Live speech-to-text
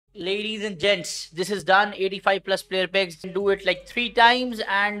Ladies and gents, this is done. 85 plus player picks. Do it like 3 times,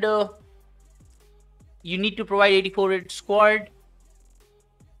 and you need to provide 84 rated squad.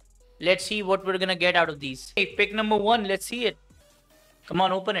 Let's see what we're gonna get out of these. Hey, pick number 1. Let's see it. Come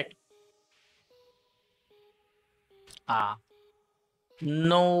on, open it. Ah,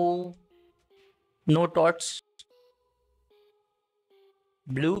 no, no TOTS.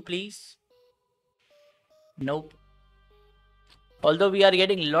 Blue, please. Nope. Although we are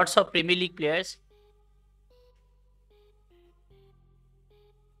getting lots of Premier League players.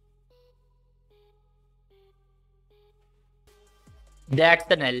 That's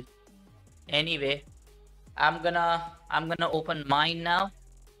an L. Anyway, I'm gonna open mine now.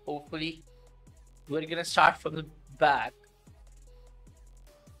 Hopefully, we're gonna start from the back.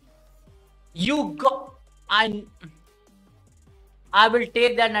 You got I will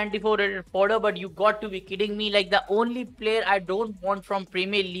take that 94 rated photo, but you got to be kidding me. Like, the only player I don't want from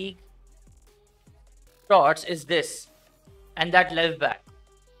Premier League TOTS is this. And that left back.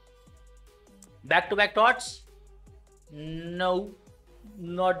 Back-to-back TOTS? No,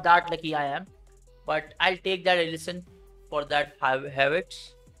 not that lucky I am. But I'll take that Ellison for that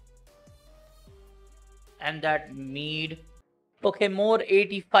Havertz. And that Mead. Okay, more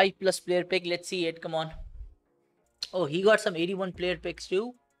 85 plus player pick. Let's see it. Come on. Oh, he got some 81 player picks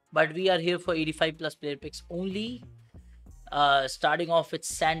too. But we are here for 85 plus player picks only. Starting off with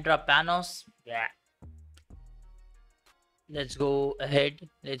Sandra Panos. Yeah. Let's go ahead.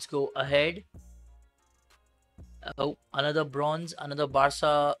 Let's go ahead. Oh, another bronze, another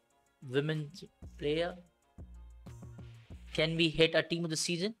Barca women's player. Can we hit a team of the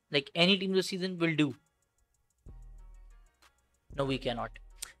season? Like, any team of the season will do. No, we cannot.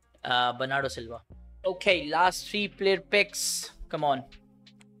 Bernardo Silva. Okay, last 3 player picks. Come on.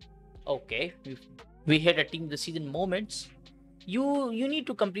 Okay, we hit a team of the season moments. You need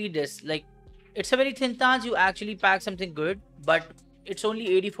to complete this. Like, it's a very thin chance you actually pack something good, but it's only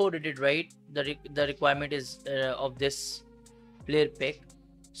 84 rated, right? The requirement is of this player pick.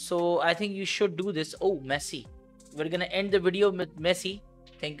 So I think you should do this. Oh, Messi. We're gonna end the video with Messi.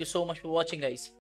 Thank you so much for watching, guys.